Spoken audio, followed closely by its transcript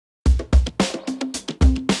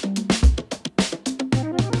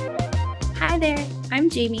there, I'm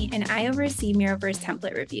Jamie and I oversee Miroverse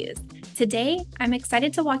template reviews. Today, I'm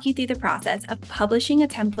excited to walk you through the process of publishing a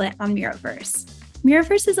template on Miroverse.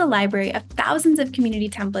 Miroverse is a library of thousands of community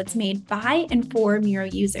templates made by and for Miro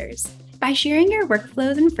users. By sharing your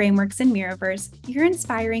workflows and frameworks in Miroverse, you're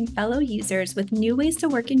inspiring fellow users with new ways to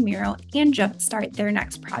work in Miro and jumpstart their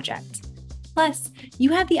next project. Plus,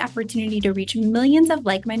 you have the opportunity to reach millions of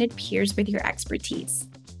like-minded peers with your expertise.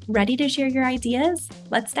 Ready to share your ideas?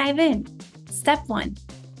 Let's dive in. Step 1.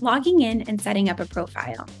 Logging in and setting up a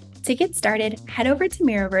profile. To get started, head over to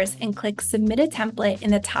Miroverse and click Submit a Template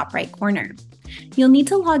in the top right corner. You'll need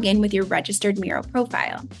to log in with your registered Miro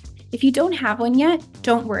profile. If you don't have one yet,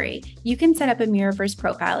 don't worry, you can set up a Miroverse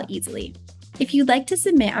profile easily. If you'd like to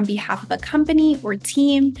submit on behalf of a company or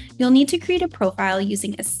team, you'll need to create a profile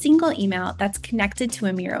using a single email that's connected to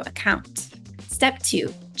a Miro account. Step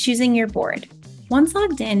 2. Choosing your board. Once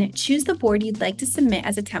logged in, choose the board you'd like to submit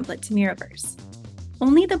as a template to Miroverse.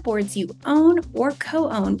 Only the boards you own or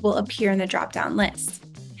co-own will appear in the drop-down list.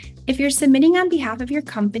 If you're submitting on behalf of your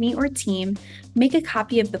company or team, make a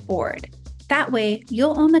copy of the board. That way,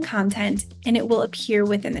 you'll own the content and it will appear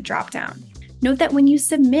within the drop-down. Note that when you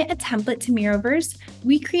submit a template to Miroverse,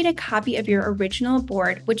 we create a copy of your original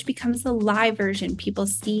board, which becomes the live version people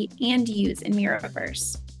see and use in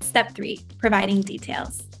Miroverse. Step 3. Providing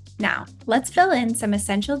details. Now, let's fill in some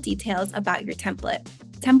essential details about your template.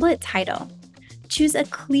 Template title. Choose a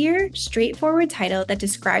clear, straightforward title that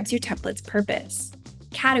describes your template's purpose.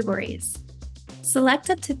 Categories.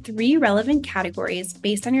 Select up to 3 relevant categories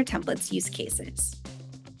based on your template's use cases.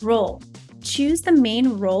 Role. Choose the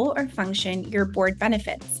main role or function your board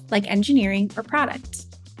benefits, like engineering or product.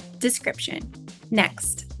 Description.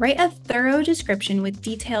 Next, write a thorough description with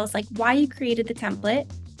details like why you created the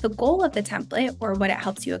template, the goal of the template or what it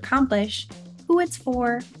helps you accomplish, who it's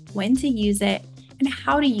for, when to use it, and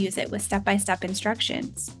how to use it with step-by-step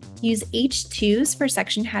instructions. Use H2s for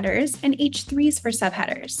section headers and H3s for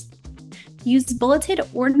subheaders. Use bulleted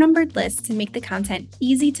or numbered lists to make the content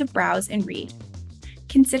easy to browse and read.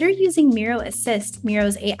 Consider using Miro Assist,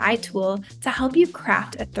 Miro's AI tool, to help you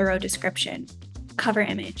craft a thorough description. Cover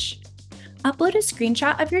image. Upload a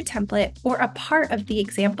screenshot of your template or a part of the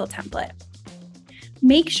example template.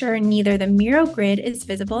 Make sure neither the Miro grid is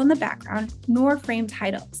visible in the background nor frame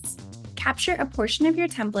titles. Capture a portion of your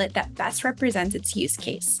template that best represents its use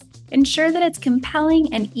case. Ensure that it's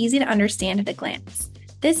compelling and easy to understand at a glance.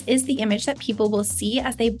 This is the image that people will see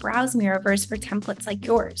as they browse Miroverse for templates like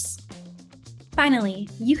yours. Finally,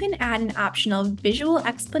 you can add an optional visual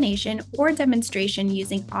explanation or demonstration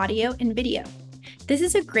using audio and video. This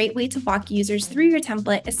is a great way to walk users through your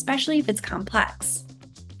template, especially if it's complex.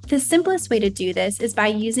 The simplest way to do this is by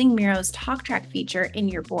using Miro's Talk Track feature in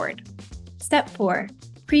your board. Step 4.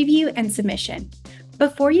 Preview and submission.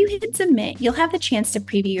 Before you hit submit, you'll have the chance to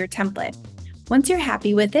preview your template. Once you're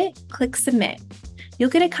happy with it, click submit. You'll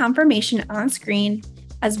get a confirmation on screen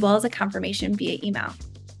as well as a confirmation via email.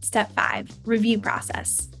 Step 5. Review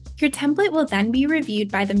process. Your template will then be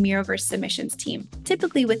reviewed by the Miroverse submissions team,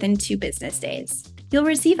 typically within 2 business days. You'll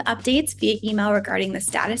receive updates via email regarding the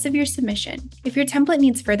status of your submission. If your template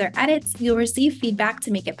needs further edits, you'll receive feedback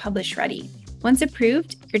to make it publish ready. Once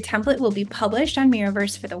approved, your template will be published on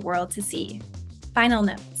Miroverse for the world to see. Final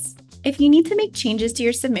notes. If you need to make changes to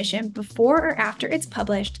your submission before or after it's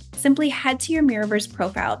published, simply head to your Miroverse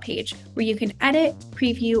profile page where you can edit,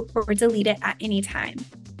 preview, or delete it at any time.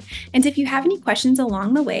 And if you have any questions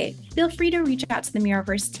along the way, feel free to reach out to the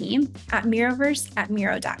Miroverse team at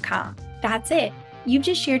miroverse@miro.com. That's it. You've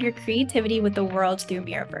just shared your creativity with the world through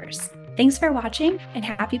Miroverse. Thanks for watching and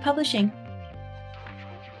happy publishing.